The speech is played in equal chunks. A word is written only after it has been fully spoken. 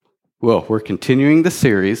Well, we're continuing the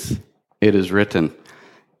series, It Is Written.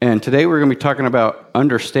 And today we're going to be talking about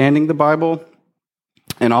understanding the Bible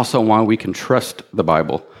and also why we can trust the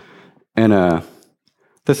Bible. And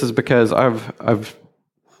this is because I've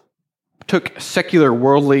took secular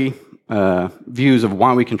worldly views of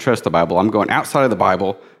why we can trust the Bible. I'm going outside of the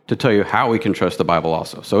Bible to tell you how we can trust the Bible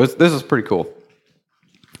also. So this is pretty cool.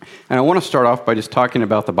 And I want to start off by just talking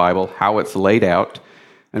about the Bible, how it's laid out,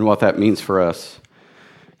 and what that means for us.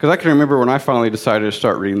 Because I can remember when I finally decided to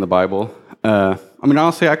start reading the Bible.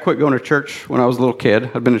 Honestly, I quit going to church when I was a little kid.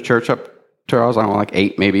 I'd been to church up till I was, like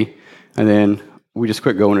 8 maybe. And then we just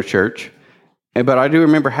quit going to church. But I do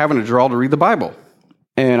remember having a draw to read the Bible.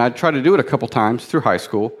 And I tried to do it a couple times through high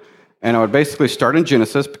school. And I would basically start in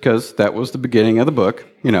Genesis because that was the beginning of the book.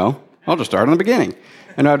 I'll just start in the beginning.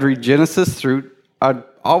 And I'd read Genesis through, I'd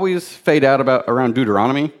always fade out around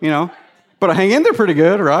Deuteronomy, But I hang in there pretty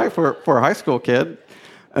good, right, for a high school kid.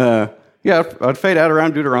 I'd fade out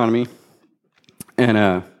around Deuteronomy,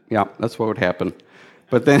 and that's what would happen.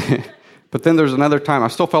 But then there's another time I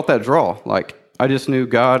still felt that draw. Like I just knew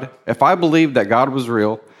God. If I believed that God was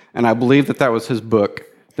real, and I believed that was His book,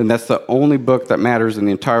 then that's the only book that matters in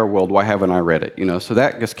the entire world. Why haven't I read it? So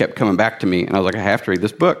that just kept coming back to me, and I was like, I have to read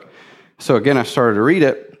this book. So again, I started to read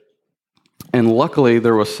it, and luckily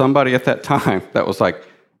there was somebody at that time that was like,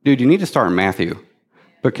 dude, you need to start in Matthew,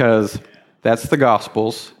 because that's the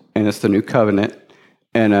Gospels, and it's the New Covenant,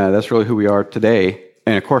 and that's really who we are today.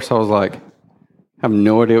 And of course, I was like, I have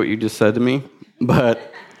no idea what you just said to me, but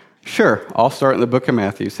sure, I'll start in the book of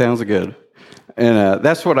Matthew. Sounds good. And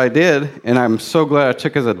that's what I did, and I'm so glad I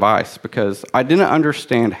took his advice, because I didn't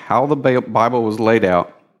understand how the Bible was laid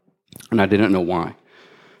out, and I didn't know why.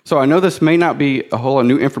 So I know this may not be a whole lot of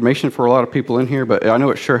new information for a lot of people in here, but I know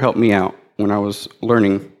it sure helped me out when I was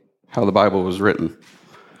learning how the Bible was written.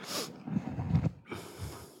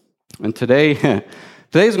 And today's going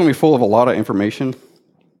to be full of a lot of information,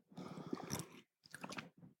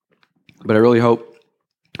 but I really hope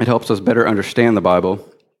it helps us better understand the Bible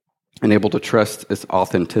and able to trust its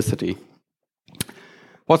authenticity.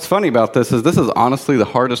 What's funny about this is honestly the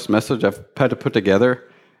hardest message I've had to put together,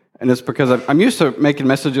 and it's because I'm used to making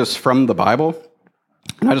messages from the Bible,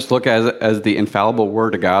 and I just look at it as the infallible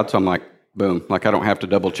Word of God, so I'm like, boom, like I don't have to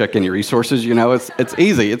double check any resources, it's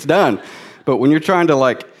easy, it's done. But when you're trying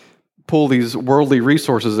to pull these worldly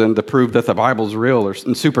resources in to prove that the Bible's real or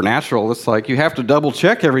supernatural, it's like you have to double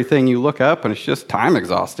check everything you look up, and it's just time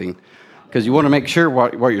exhausting because you want to make sure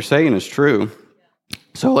what you're saying is true.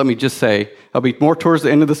 So let me just say, I'll be more towards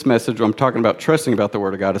the end of this message when I'm talking about trusting about the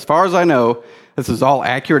Word of God. As far as I know, this is all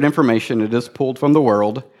accurate information. It is pulled from the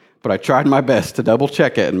world, but I tried my best to double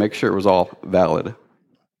check it and make sure it was all valid.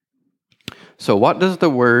 So what does the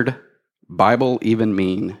word Bible even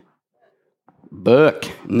mean? Book.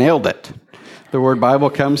 Nailed it. The word Bible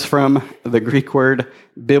comes from the Greek word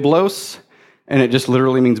biblos, and it just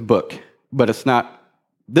literally means book. But it's not,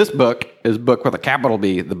 this book is book with a capital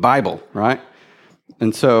B, the Bible, right?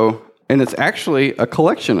 And it's actually a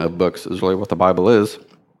collection of books is really what the Bible is.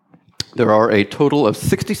 There are a total of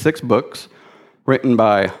 66 books written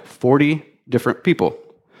by 40 different people.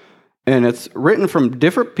 And it's written from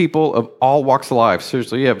different people of all walks of life.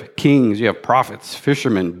 Seriously, you have kings, you have prophets,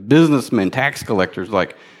 fishermen, businessmen, tax collectors,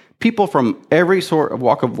 people from every sort of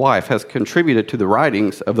walk of life has contributed to the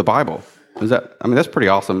writings of the Bible. That's pretty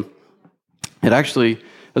awesome. It actually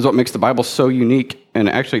is what makes the Bible so unique, and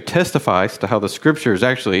it actually testifies to how the Scripture is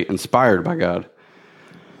actually inspired by God.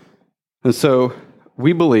 And so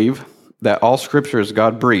we believe that all Scripture is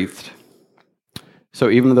God-breathed. So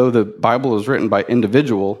even though the Bible is written by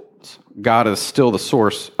individuals, God is still the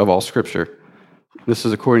source of all Scripture. This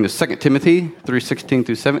is according to 2 Timothy 3:16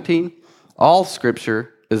 through 17. All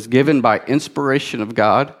Scripture is given by inspiration of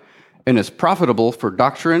God and is profitable for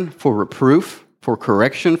doctrine, for reproof, for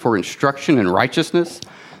correction, for instruction in righteousness,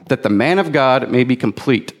 that the man of God may be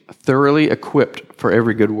complete, thoroughly equipped for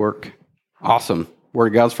every good work. Awesome. Word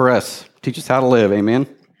of God's for us. Teach us how to live. Amen.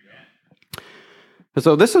 And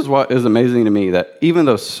so this is what is amazing to me, that even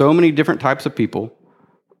though so many different types of people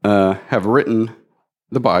have written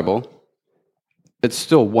the Bible, it's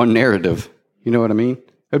still one narrative. You know what I mean?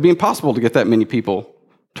 It would be impossible to get that many people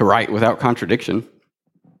to write without contradiction.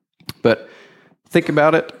 But think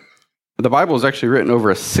about it. The Bible is actually written over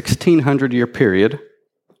a 1,600-year period,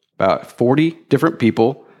 about 40 different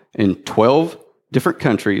people in 12 different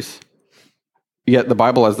countries, yet the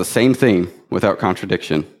Bible has the same theme without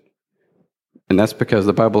contradiction. And that's because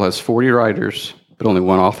the Bible has 40 writers, but only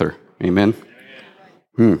one author. Amen?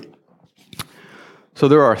 So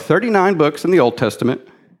there are 39 books in the Old Testament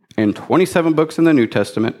and 27 books in the New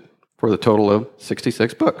Testament for the total of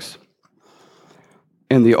 66 books.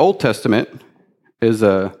 And the Old Testament is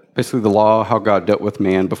basically the law, how God dealt with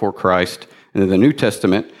man before Christ. And then the New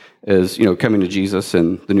Testament is, coming to Jesus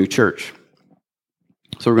and the new church.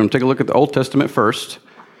 So we're going to take a look at the Old Testament first.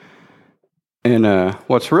 And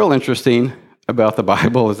what's real interesting about the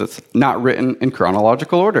Bible is it's not written in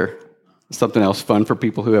chronological order. Something else fun for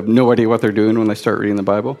people who have no idea what they're doing when they start reading the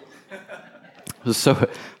Bible.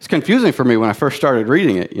 It's confusing for me when I first started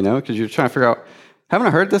reading it, because you're trying to figure out, haven't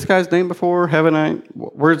I heard this guy's name before?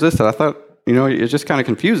 Where's this at? I thought, it's just kind of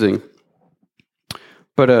confusing.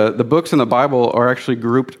 But the books in the Bible are actually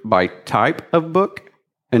grouped by type of book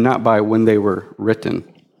and not by when they were written.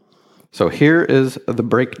 So here is the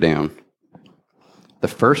breakdown. The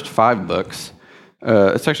first 5 books,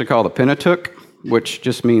 it's actually called the Pentateuch, which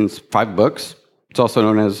just means 5 books. It's also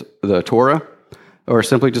known as the Torah, or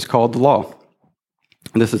simply just called the Law.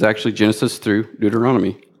 And this is actually Genesis through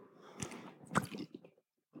Deuteronomy.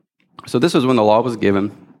 So this is when the law was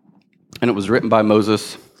given, and it was written by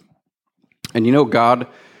Moses. And God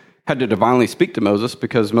had to divinely speak to Moses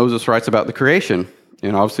because Moses writes about the creation.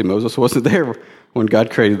 And obviously Moses wasn't there when God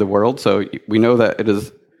created the world, so we know that it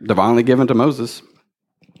is divinely given to Moses.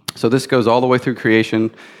 So this goes all the way through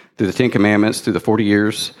creation, through the 10 Commandments, through the 40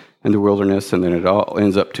 years in the wilderness, and then it all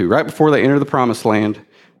ends up to right before they enter the Promised Land,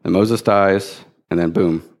 then Moses dies, and then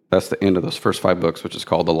boom, that's the end of those first 5 books, which is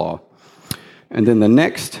called the Law. And then the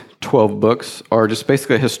next 12 books are just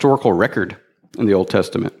basically a historical record in the Old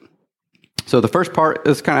Testament. So the first part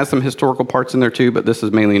is kind of some historical parts in there too, but this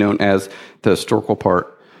is mainly known as the historical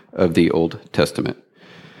part of the Old Testament.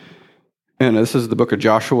 And this is the book of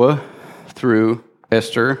Joshua through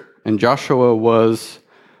Esther, and Joshua was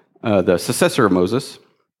the successor of Moses.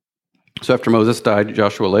 So after Moses died,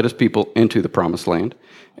 Joshua led his people into the Promised Land.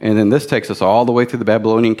 And then this takes us all the way through the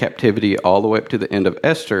Babylonian captivity, all the way up to the end of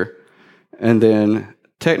Esther. And then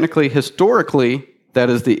technically, historically, that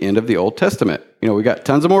is the end of the Old Testament. We got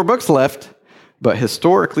tons of more books left, but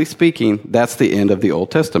historically speaking, that's the end of the Old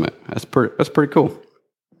Testament. That's pretty cool.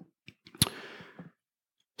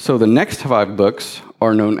 So the next 5 books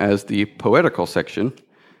are known as the poetical section,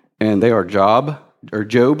 and they are Job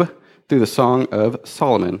through the Song of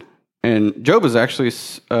Solomon. And Job is actually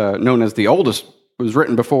known as the oldest. It was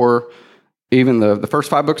written before even the first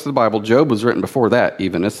 5 books of the Bible. Job was written before that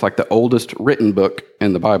even. It's like the oldest written book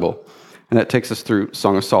in the Bible. And that takes us through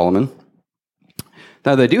Song of Solomon.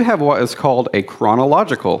 Now, they do have what is called a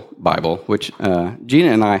chronological Bible, which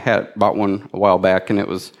Gina and I had bought one a while back, and it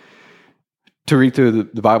was to read through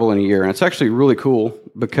the Bible in a year. And it's actually really cool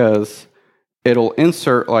because it'll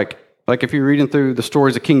insert, like if you're reading through the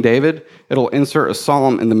stories of King David, it'll insert a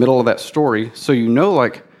psalm in the middle of that story, so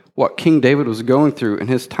what King David was going through in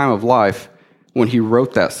his time of life when he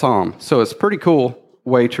wrote that psalm. So it's a pretty cool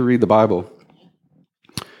way to read the Bible.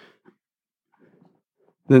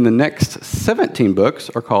 Then the next 17 books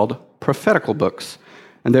are called prophetical books.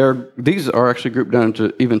 And these are actually grouped down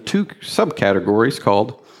into even 2 subcategories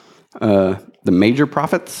called the major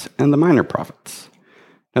prophets and the minor prophets.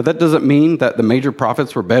 Now, that doesn't mean that the major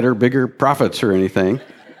prophets were better, bigger prophets or anything.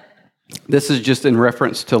 This is just in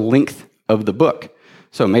reference to length of the book.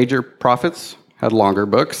 So major prophets had longer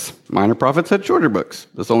books. Minor prophets had shorter books.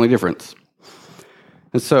 That's the only difference.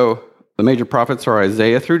 And so the major prophets are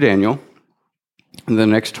Isaiah through Daniel. And the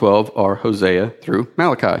next 12 are Hosea through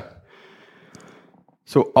Malachi.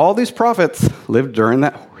 So all these prophets lived during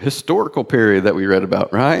that historical period that we read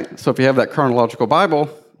about, right? So if you have that chronological Bible,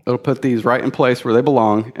 it'll put these right in place where they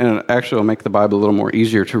belong, and it actually will make the Bible a little more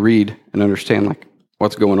easier to read and understand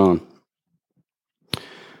what's going on.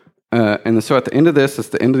 And so at the end of this, it's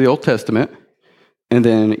the end of the Old Testament, and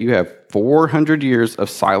then you have 400 years of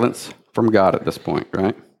silence from God at this point,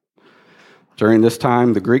 right? During this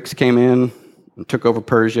time, the Greeks came in and took over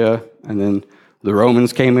Persia, and then the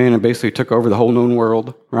Romans came in and basically took over the whole known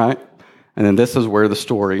world, right? And then this is where the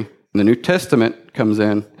story, the New Testament, comes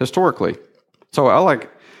in historically. So I like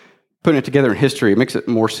putting it together in history. It makes it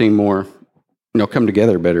seem more, come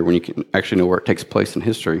together better when you can actually know where it takes place in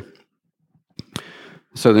history.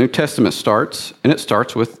 So the New Testament starts, and it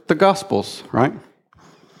starts with the Gospels, right?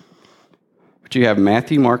 But you have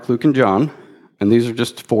Matthew, Mark, Luke, and John, and these are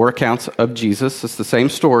just 4 accounts of Jesus. It's the same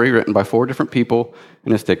story written by 4 different people,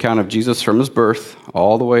 and it's the account of Jesus from his birth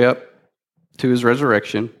all the way up to his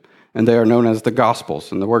resurrection, and they are known as the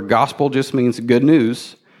Gospels. And the word gospel just means good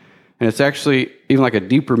news, and it's actually even like a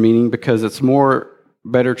deeper meaning because it's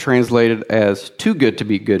better translated as too good to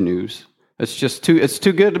be good news. It's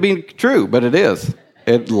too good to be true, but it is.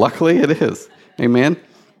 Luckily it is. Amen.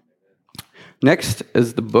 Next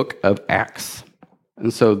is the book of Acts.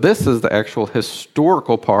 And so this is the actual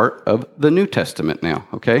historical part of the New Testament now,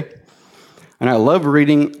 okay? And I love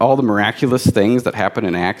reading all the miraculous things that happen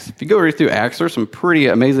in Acts. If you go read through Acts, there's some pretty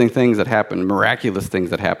amazing things that happen, miraculous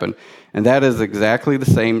things that happen. And that is exactly the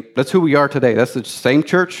same. That's who we are today. That's the same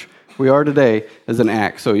church we are today as in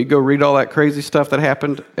Acts. So you go read all that crazy stuff that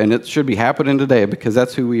happened, and it should be happening today because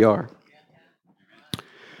that's who we are.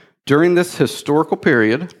 During this historical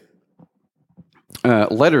period,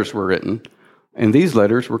 letters were written, and these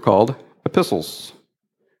letters were called epistles.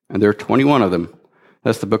 And there are 21 of them.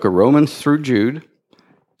 That's the book of Romans through Jude.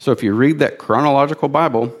 So if you read that chronological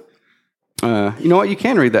Bible, you know what? You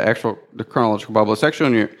can read the chronological Bible. It's actually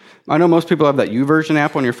on your. I know most people have that YouVersion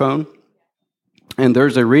app on your phone, and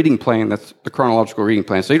there's a reading plan that's the chronological reading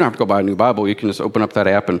plan. So you don't have to go buy a new Bible. You can just open up that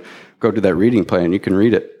app and go to that reading plan. You can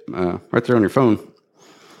read it right there on your phone.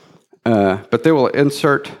 But they will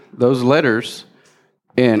insert those letters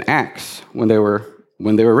in Acts when they were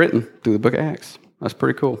written through the book of Acts. That's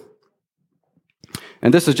pretty cool.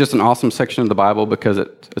 And this is just an awesome section of the Bible because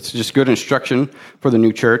it's just good instruction for the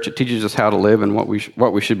new church. It teaches us how to live and what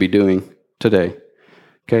we should be doing today.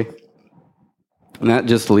 Okay? And that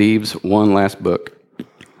just leaves one last book.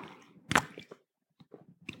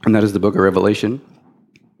 And that is the book of Revelation.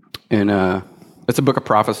 And it's a book of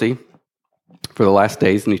prophecy for the last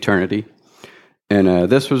days in eternity. And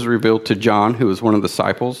this was revealed to John, who was one of the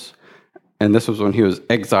disciples. And this was when he was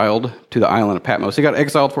exiled to the island of Patmos. He got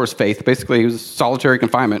exiled for his faith. Basically, he was solitary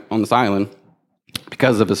confinement on this island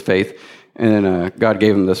because of his faith. And God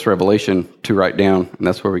gave him this revelation to write down. And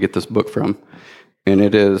that's where we get this book from. And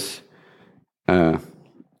it is a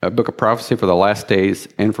book of prophecy for the last days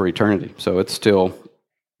and for eternity. So it's still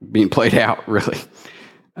being played out, really.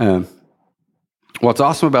 What's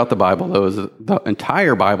awesome about the Bible, though, is the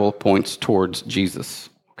entire Bible points towards Jesus.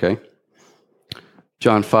 Okay?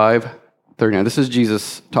 John 5:39. This is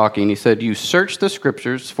Jesus talking. He said, "You search the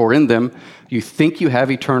scriptures, for in them you think you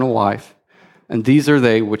have eternal life, and these are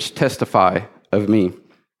they which testify of me."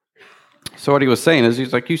 So what he was saying is,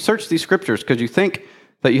 he's like, you search these scriptures because you think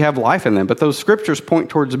that you have life in them, but those scriptures point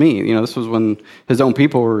towards me. You know, this was when his own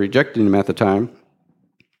people were rejecting him at the time.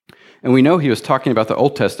 And we know he was talking about the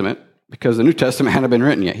Old Testament because the New Testament hadn't been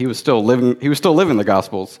written yet. He was still living the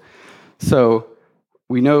Gospels. So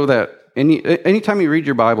we know that anytime you read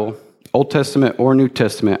your Bible, Old Testament or New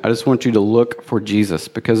Testament, I just want you to look for Jesus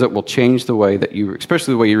because it will change the way that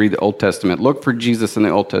especially the way you read the Old Testament. Look for Jesus in the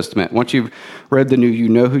Old Testament. Once you've read the New, you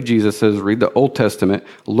know who Jesus is. Read the Old Testament,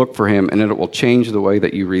 look for him, and it will change the way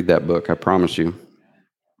that you read that book. I promise you.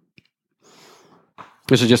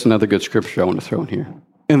 This is just another good scripture I want to throw in here.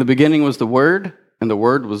 In the beginning was the Word, and the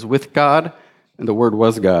Word was with God, and the Word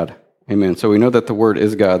was God. Amen. So we know that the Word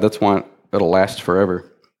is God. That's why it'll last forever.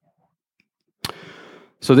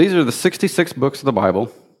 So these are the 66 books of the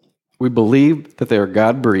Bible. We believe that they are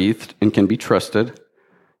God-breathed and can be trusted,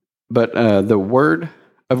 but the Word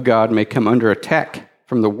of God may come under attack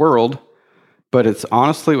from the world, but it's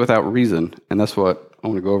honestly without reason, and that's what I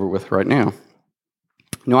want to go over with right now.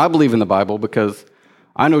 You know, I believe in the Bible because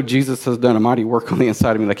I know Jesus has done a mighty work on the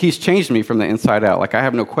inside of me. Like, he's changed me from the inside out. Like, I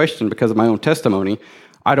have no question because of my own testimony.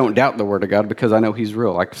 I don't doubt the Word of God because I know he's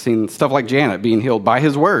real. I've seen stuff like Janet being healed by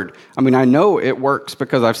his Word. I mean, I know it works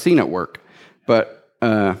because I've seen it work. But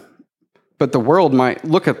the world might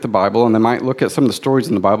look at the Bible and they might look at some of the stories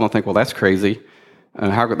in the Bible and think, well, that's crazy.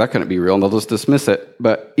 That couldn't be real? And they'll just dismiss it.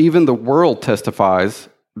 But even the world testifies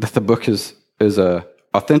that the book is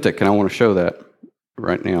authentic, and I want to show that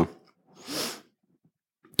right now.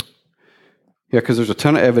 Yeah, because there's a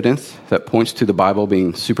ton of evidence that points to the Bible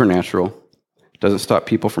being supernatural. It doesn't stop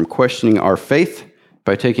people from questioning our faith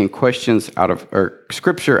by taking questions or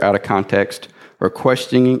scripture out of context or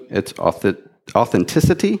questioning its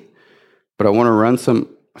authenticity. But I want to run some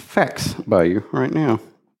facts by you right now.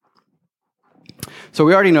 So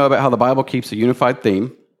we already know about how the Bible keeps a unified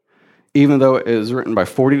theme, even though it is written by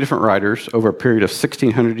 40 different writers over a period of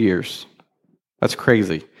 1,600 years. That's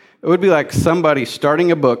crazy. It would be like somebody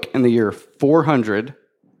starting a book in the year 400,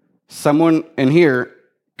 someone in here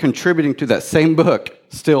contributing to that same book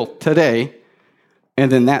still today,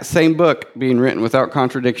 and then that same book being written without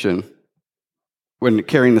contradiction when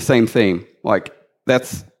carrying the same theme. Like,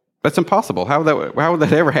 that's impossible. How would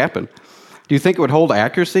that ever happen? Do you think it would hold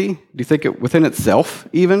accuracy? Do you think it within itself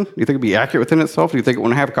even? Do you think it would be accurate within itself? Do you think it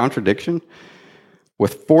wouldn't have contradiction?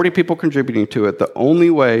 With 40 people contributing to it, the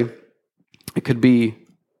only way it could be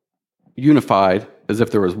unified is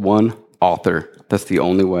if there was one author. That's the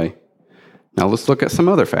only way. Now let's look at some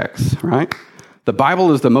other facts, right? The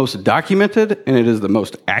Bible is the most documented and it is the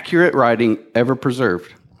most accurate writing ever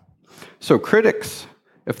preserved. So critics,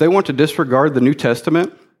 if they want to disregard the New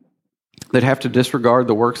Testament, they'd have to disregard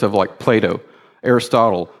the works of like Plato,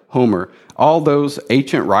 Aristotle, Homer, all those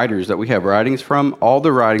ancient writers that we have writings from, all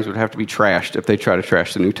the writings would have to be trashed if they try to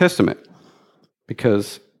trash the New Testament.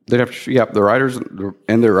 Because they'd have to the writers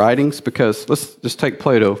and their writings, because let's just take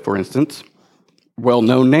Plato, for instance.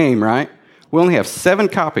 Well-known name, right? We only have 7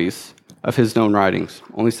 copies of his known writings,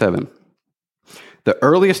 only 7. The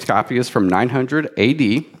earliest copy is from 900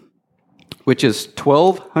 AD, which is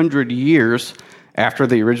 1,200 years after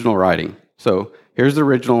the original writing. So here's the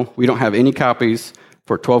original. We don't have any copies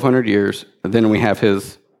for 1,200 years, and then we have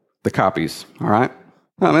the copies, all right?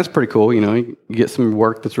 That's pretty cool. You get some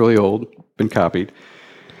work that's really old, been copied.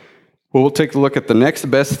 Well, we'll take a look at the next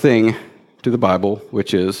best thing to the Bible,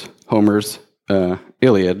 which is Homer's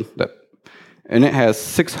Iliad, and it has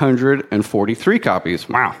 643 copies.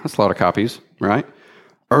 Wow, that's a lot of copies, right?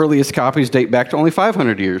 Earliest copies date back to only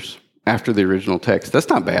 500 years after the original text. That's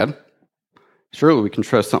not bad. Surely we can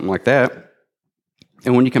trust something like that.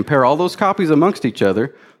 And when you compare all those copies amongst each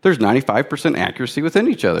other, there's 95% accuracy within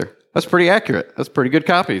each other. That's pretty accurate. That's pretty good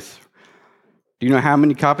copies. Do you know how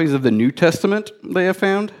many copies of the New Testament they have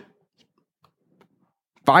found?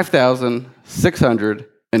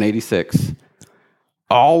 5,686.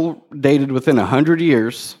 All dated within 100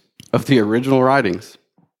 years of the original writings.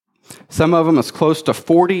 Some of them as close to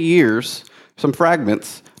 40 years, some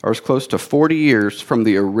fragments are as close to 40 years from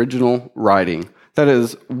the original writing. That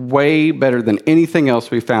is way better than anything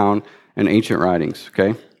else we found in ancient writings,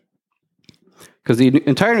 okay? Because the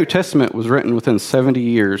entire New Testament was written within 70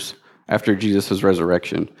 years after Jesus'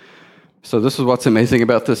 resurrection. So this is what's amazing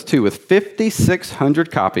about this too. With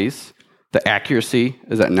 5,600 copies, the accuracy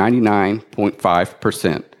is at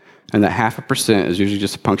 99.5%. And that 0.5% is usually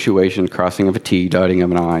just a punctuation, crossing of a T, dotting of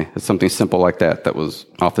an I. It's something simple like that that was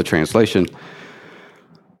off the translation.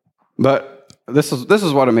 But this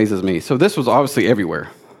is what amazes me. So this was obviously everywhere.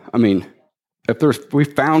 I mean, we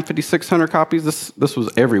found 5,600 copies, this was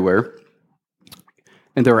everywhere.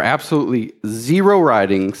 And there are absolutely 0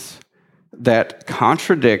 writings that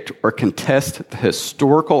contradict or contest the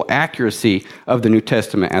historical accuracy of the New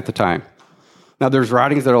Testament at the time. Now, there's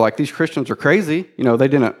writings that are like, these Christians are crazy.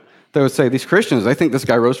 They would say, these Christians, they think this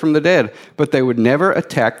guy rose from the dead. But they would never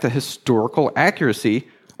attack the historical accuracy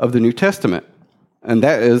of the New Testament. And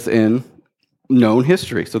that is in known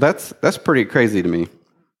history. So that's pretty crazy to me.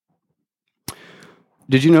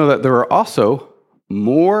 Did you know that there are also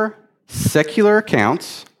more secular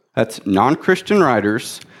accounts, that's non-Christian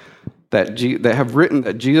writers, that have written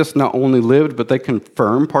that Jesus not only lived, but they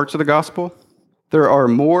confirm parts of the gospel? There are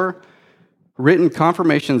more written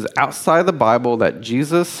confirmations outside the Bible that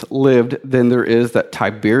Jesus lived than there is that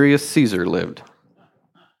Tiberius Caesar lived.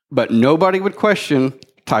 But nobody would question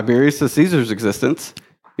Tiberius Caesar's existence,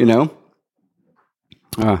 This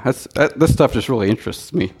stuff just really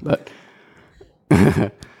interests me. But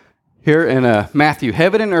here in Matthew,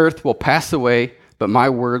 heaven and earth will pass away, but my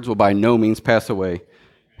words will by no means pass away.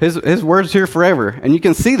 His word's here forever. And you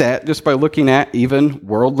can see that just by looking at even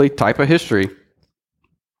worldly type of history.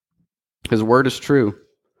 His word is true.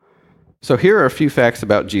 So here are a few facts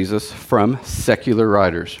about Jesus from secular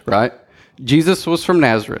writers, right? Jesus was from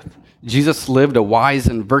Nazareth. Jesus lived a wise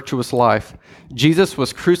and virtuous life. Jesus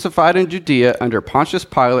was crucified in Judea under Pontius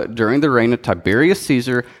Pilate during the reign of Tiberius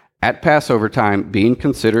Caesar at Passover time, being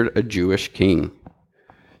considered a Jewish king.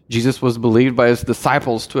 Jesus was believed by his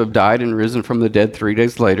disciples to have died and risen from the dead 3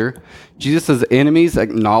 days later. Jesus' enemies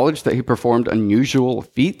acknowledged that he performed unusual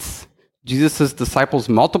feats. Jesus' disciples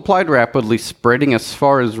multiplied rapidly, spreading as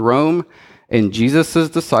far as Rome, and Jesus'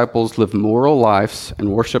 disciples lived moral lives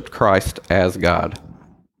and worshiped Christ as God.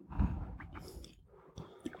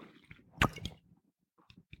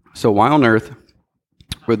 So why on earth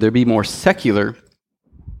would there be more secular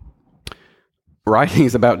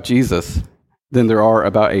writings about Jesus than there are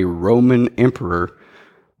about a Roman emperor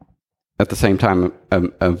at the same time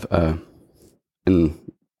in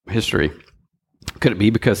history? Could it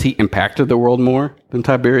be because he impacted the world more than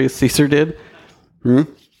Tiberius Caesar did?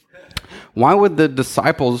 Why would the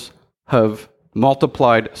disciples have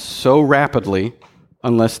multiplied so rapidly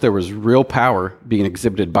unless there was real power being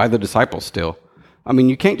exhibited by the disciples still? I mean,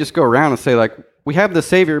 you can't just go around and say, like, we have the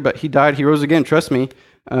Savior, but he died, he rose again, trust me.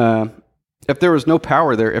 If there was no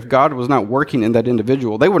power there, if God was not working in that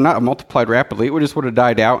individual, they would not have multiplied rapidly. It would have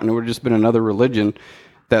died out, and it would have just been another religion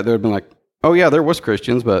that there would have been like, oh yeah, there was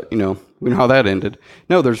Christians, but we know how that ended.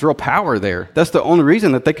 No, there's real power there. That's the only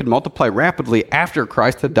reason that they could multiply rapidly after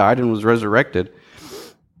Christ had died and was resurrected.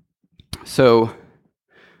 So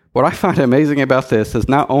what I find amazing about this is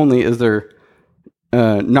not only is there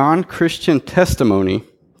non-Christian testimony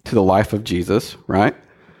to the life of Jesus, right?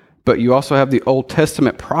 But you also have the Old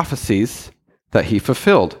Testament prophecies that he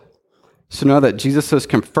fulfilled. So now that Jesus is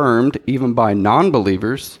confirmed even by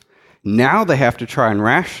non-believers, now they have to try and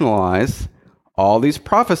rationalize all these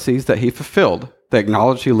prophecies that he fulfilled. They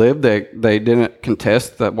acknowledge he lived. They didn't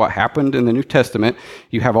contest that what happened in the New Testament.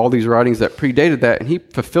 You have all these writings that predated that, and he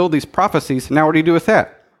fulfilled these prophecies. Now what do you do with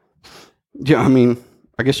that? Yeah, I mean,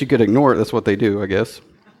 I guess you could ignore it. That's what they do, I guess.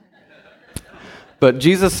 But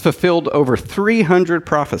Jesus fulfilled over 300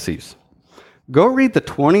 prophecies. Go read the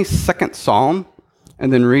 22nd Psalm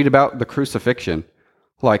and then read about the crucifixion.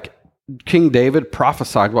 Like, King David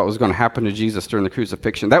prophesied what was going to happen to Jesus during the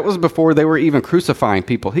crucifixion. That was before they were even crucifying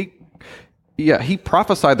people. He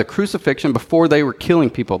prophesied the crucifixion before they were killing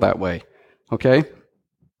people that way. Okay?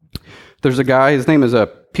 There's a guy, his name is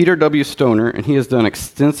Peter W. Stoner, and he has done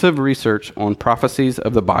extensive research on prophecies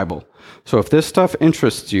of the Bible. So if this stuff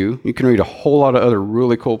interests you, you can read a whole lot of other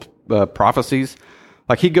really cool prophecies.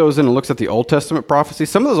 Like, he goes in and looks at the Old Testament prophecies.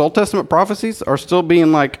 Some of those Old Testament prophecies are still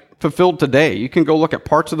being fulfilled today. You can go look at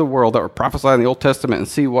parts of the world that were prophesied in the Old Testament and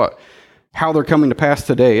see how they're coming to pass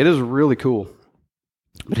today. It is really cool.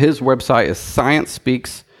 But his website is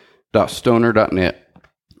sciencespeaks.stoner.net.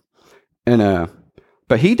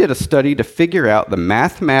 But he did a study to figure out the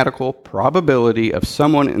mathematical probability of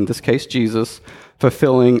someone, in this case Jesus,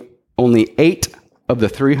 fulfilling only 8 of the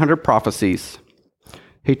 300 prophecies.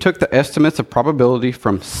 He took the estimates of probability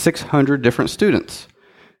from 600 different students,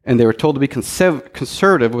 and they were told to be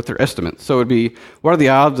conservative with their estimates. So it would be, what are the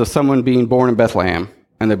odds of someone being born in Bethlehem?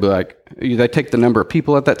 And they'd be like, they take the number of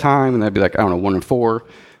people at that time, and they'd be like, I don't know, 1 in 4.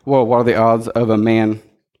 Well, what are the odds of a man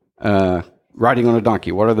riding on a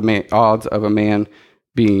donkey? What are the odds of a man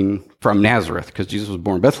being from Nazareth? Because Jesus was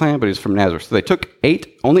born in Bethlehem, but he was from Nazareth. So they took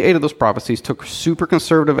only 8 of those prophecies, took super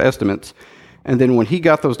conservative estimates, and then when he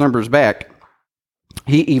got those numbers back,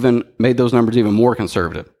 he even made those numbers even more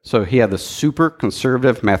conservative. So he had the super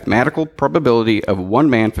conservative mathematical probability of one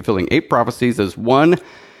man fulfilling 8 prophecies as 1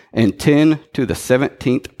 in 10 to the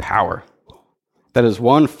 17th power. That is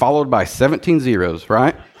 1 followed by 17 zeros,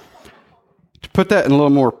 right? To put that in a little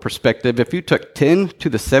more perspective, if you took 10 to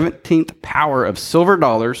the 17th power of silver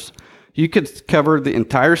dollars, you could cover the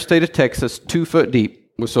entire state of Texas 2 foot deep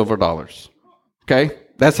with silver dollars. Okay?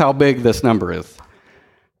 That's how big this number is.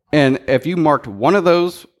 And if you marked one of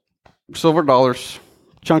those silver dollars,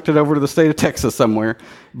 chunked it over to the state of Texas somewhere,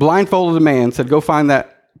 blindfolded a man, said, go find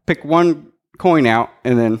that, pick one coin out,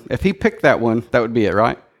 and then if he picked that one, that would be it,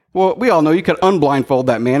 right? Well, we all know you could unblindfold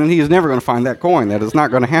that man, and he is never going to find that coin. That is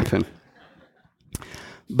not going to happen.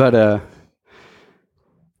 But well,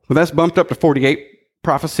 that's bumped up to 48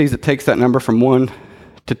 prophecies. It takes that number from 1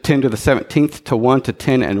 to 10 to the 17th to 1 to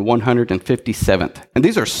 10 and 157th. And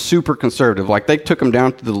these are super conservative. Like, they took them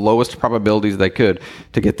down to the lowest probabilities they could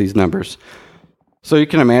to get these numbers. So you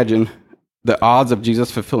can imagine the odds of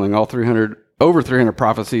Jesus fulfilling over 300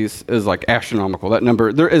 prophecies is like astronomical. That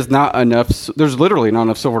number, there's literally not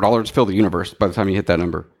enough silver dollars to fill the universe by the time you hit that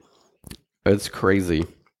number. It's crazy.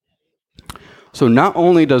 So not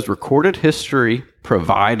only does recorded history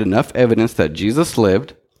provide enough evidence that Jesus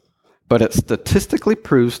lived, but it statistically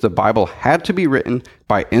proves the Bible had to be written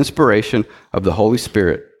by inspiration of the Holy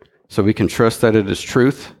Spirit, so we can trust that it is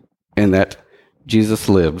truth and that Jesus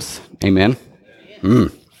lives. Amen?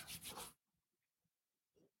 And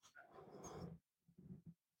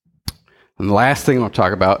the last thing I'll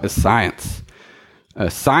talk about is science.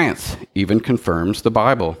 Science even confirms the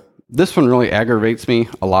Bible. This one really aggravates me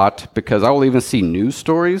a lot because I will even see news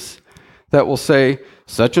stories that will say,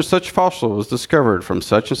 such and such fossil was discovered from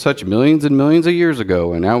such and such millions and millions of years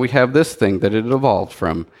ago, and now we have this thing that it evolved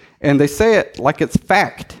from. And they say it like it's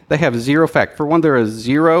fact. They have zero fact. For one, there is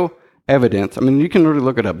zero evidence. I mean, you can really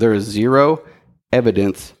look it up. There is zero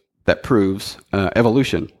evidence that proves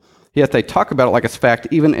evolution. Yet they talk about it like it's fact,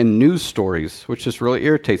 even in news stories, which just really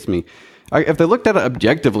irritates me. If they looked at it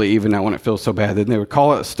objectively, even now when it feels so bad, then they would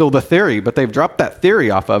call it still the theory, but they've dropped that theory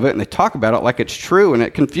off of it, and they talk about it like it's true, and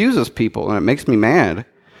it confuses people, and it makes me mad.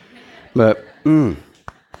 But yeah.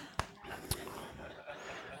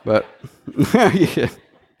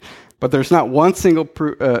 But there's not one single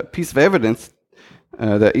piece of evidence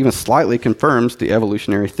that even slightly confirms the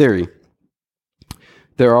evolutionary theory.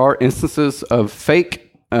 There are instances of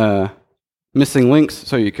fake missing links,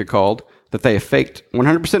 so you could call it, that they have faked,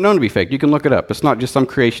 100% known to be fake. You can look it up. It's not just some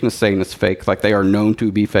creationist saying it's fake, like they are known to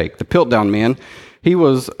be fake. The Piltdown Man, he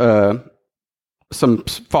was some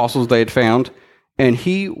fossils they had found, and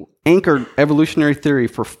he anchored evolutionary theory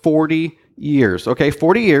for 40 years. Okay,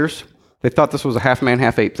 40 years. They thought this was a half-man,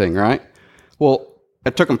 half-ape thing, right? Well,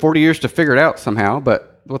 it took them 40 years to figure it out somehow,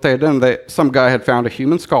 but what they had done, some guy had found a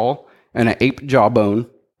human skull and an ape jawbone,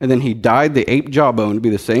 and then he dyed the ape jawbone to be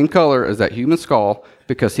the same color as that human skull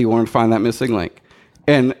because he wanted to find that missing link.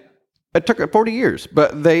 And it took 40 years,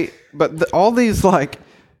 but all these like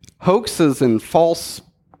hoaxes and false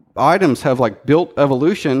items have like built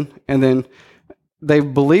evolution, and then they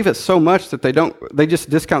believe it so much that they just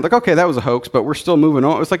discount, like, okay, that was a hoax, but we're still moving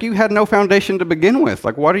on. It's like you had no foundation to begin with.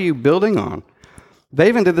 Like, what are you building on? They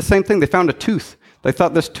even did the same thing. They found a tooth. They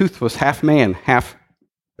thought this tooth was half man, half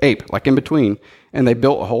ape, like in between. And they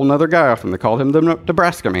built a whole nother guy off him. They called him the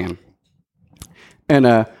Nebraska Man.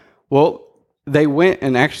 And, they went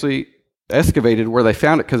and actually excavated where they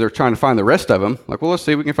found it because they were trying to find the rest of them. Like, well, let's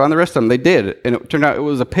see if we can find the rest of them. They did. And it turned out it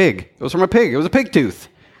was a pig. It was from a pig. It was a pig tooth.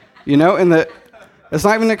 And it's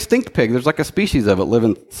not even an extinct pig. There's like a species of it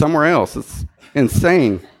living somewhere else. It's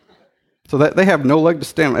insane. So that they have no leg to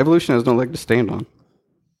stand on. Evolution has no leg to stand on.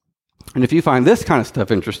 And if you find this kind of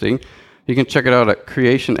stuff interesting, you can check it out at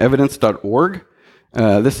creationevidence.org.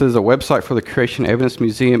 This is a website for the Creation Evidence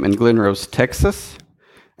Museum in Glen Rose, Texas.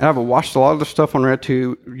 And I've watched a lot of their stuff on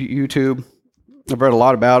YouTube. I've read a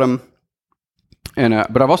lot about them.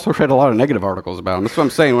 But I've also read a lot of negative articles about them. That's what I'm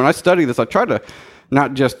saying. When I study this, I try to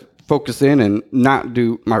not just focus in and not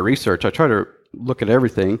do my research. I try to look at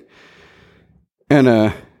everything. And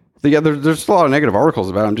there's a lot of negative articles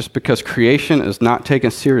about them just because creation is not taken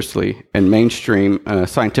seriously in mainstream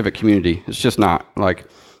scientific community. It's just not. Like,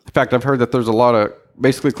 in fact, I've heard that there's a lot of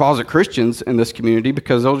basically closet Christians in this community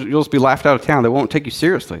because you'll just be laughed out of town. They won't take you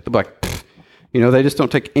seriously. They'll be like, pfft. They just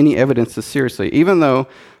don't take any evidences seriously. Even though,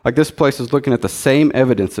 like, this place is looking at the same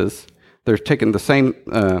evidences, they're taking the same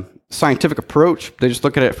scientific approach. They just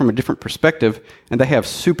look at it from a different perspective, and they have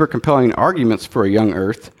super compelling arguments for a young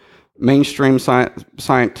Earth. Mainstream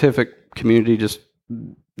scientific community just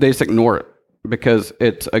ignore it because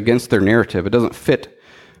it's against their narrative. It doesn't fit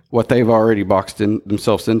what they've already boxed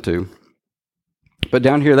themselves into. But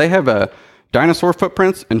down here, they have dinosaur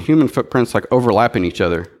footprints and human footprints like overlapping each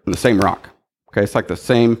other in the same rock. Okay, it's like the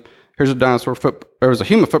same. Here's a dinosaur there was a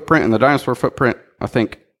human footprint, and the dinosaur footprint, I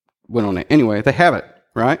think, went on it. Anyway, they have it,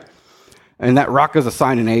 right? And that rock is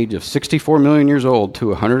assigned an age of 64 million years old to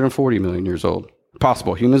 140 million years old.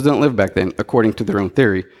 Possible. Humans didn't live back then, according to their own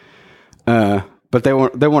theory. But they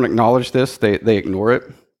won't acknowledge this. They ignore it.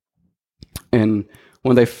 And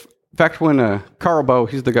when Carl Bow,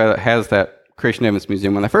 he's the guy that has that Creation Evidence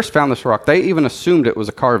Museum, when they first found this rock, they even assumed it was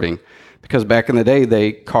a carving because back in the day,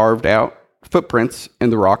 they carved out footprints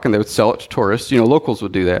in the rock and they would sell it to tourists. Locals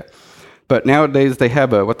would do that. But nowadays, they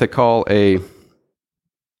have what they call a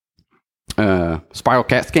spiral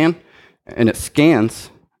CAT scan, and it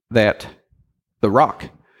scans the rock.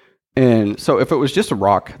 And so if it was just a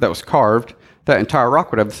rock that was carved, that entire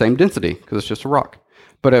rock would have the same density because it's just a rock.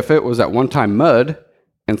 But if it was at one time mud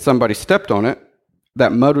and somebody stepped on it,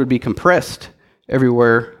 that mud would be compressed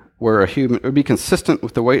everywhere where it would be consistent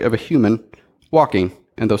with the weight of a human walking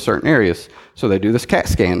in those certain areas. So they do this CAT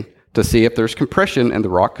scan to see if there's compression in the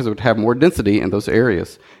rock because it would have more density in those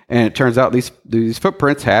areas. And it turns out these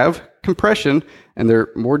footprints have compression and they're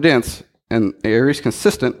more dense and the area is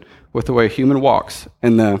consistent with the way a human walks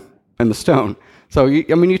in the stone. So,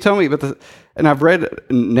 you tell me, and I've read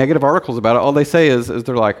negative articles about it. All they say is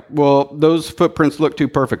they're like, well, those footprints look too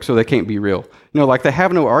perfect, so they can't be real. Like they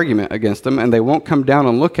have no argument against them, and they won't come down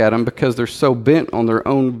and look at them because they're so bent on their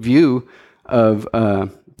own view of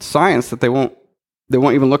science that they won't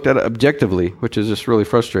even look at it objectively, which is just really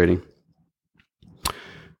frustrating.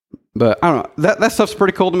 But I don't know. That stuff's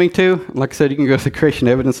pretty cool to me too. Like I said, you can go to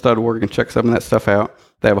creationevidence.org and check some of that stuff out.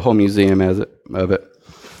 They have a whole museum of it.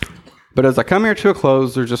 But as I come here to a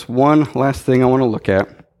close, there's just one last thing I want to look at.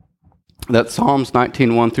 That's Psalms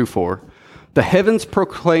 19:1-4. The heavens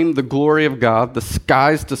proclaim the glory of God. The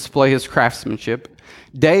skies display his craftsmanship.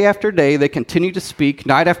 Day after day they continue to speak.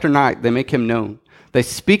 Night after night they make him known. They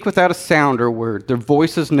speak without a sound or word. Their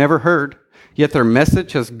voice is never heard. Yet their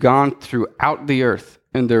message has gone throughout the earth,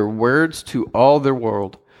 and their words to all their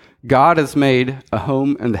world. God has made a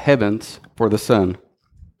home in the heavens for the sun.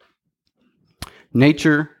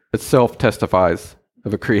 Nature itself testifies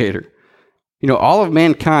of a creator. All of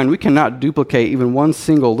mankind, we cannot duplicate even one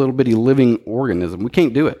single little bitty living organism. We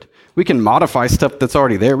can't do it. We can modify stuff that's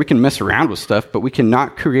already there. We can mess around with stuff, but we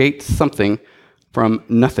cannot create something from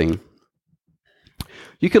nothing.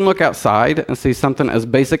 You can look outside and see something as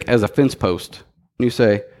basic as a fence post. And you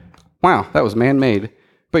say, wow, that was man-made.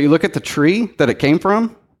 But you look at the tree that it came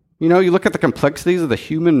from, you look at the complexities of the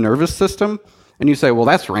human nervous system, and you say, well,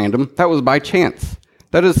 that's random. That was by chance.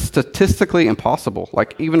 That is statistically impossible,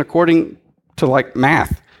 like even according to like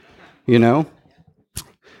math,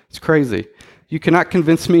 It's crazy. You cannot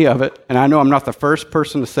convince me of it, and I know I'm not the first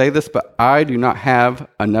person to say this, but I do not have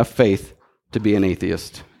enough faith to be an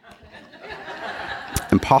atheist.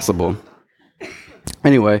 impossible.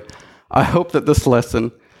 Anyway, I hope that this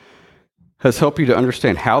lesson has helped you to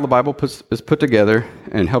understand how the Bible is put together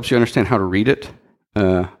and helps you understand how to read it.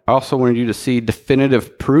 I also wanted you to see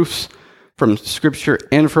definitive proofs from Scripture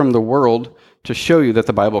and from the world to show you that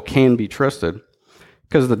the Bible can be trusted.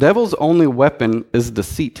 Because the devil's only weapon is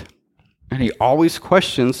deceit. And he always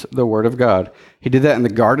questions the Word of God. He did that in the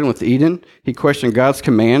garden with Eden. He questioned God's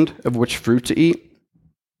command of which fruit to eat.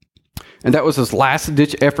 And that was his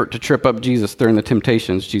last-ditch effort to trip up Jesus during the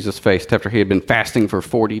temptations Jesus faced after he had been fasting for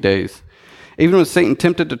 40 days. Even when Satan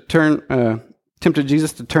tempted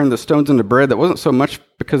Jesus to turn the stones into bread, that wasn't so much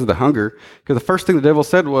because of the hunger. Because the first thing the devil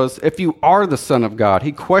said was, if you are the Son of God,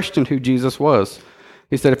 he questioned who Jesus was.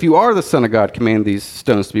 He said, if you are the Son of God, command these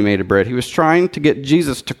stones to be made of bread. He was trying to get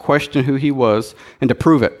Jesus to question who he was and to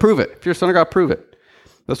prove it. Prove it. If you're a Son of God, prove it.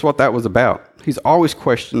 That's what that was about. He's always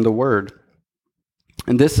questioned the Word.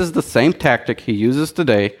 And this is the same tactic he uses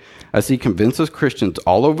today as he convinces Christians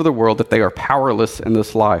all over the world that they are powerless in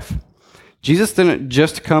this life. Jesus didn't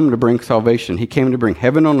just come to bring salvation. He came to bring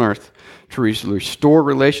heaven on earth, to restore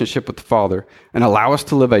relationship with the Father, and allow us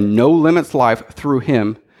to live a no-limits life through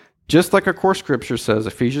him. Just like our core scripture says,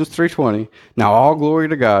 Ephesians 3:20, now all glory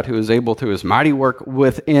to God who is able through his mighty work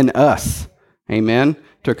within us, amen,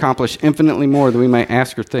 to accomplish infinitely more than we may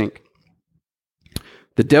ask or think.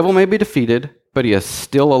 The devil may be defeated, but he is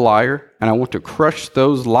still a liar, and I want to crush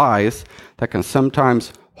those lies that can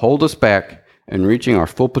sometimes hold us back in reaching our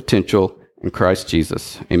full potential in Christ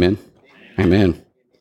Jesus. Amen. Amen.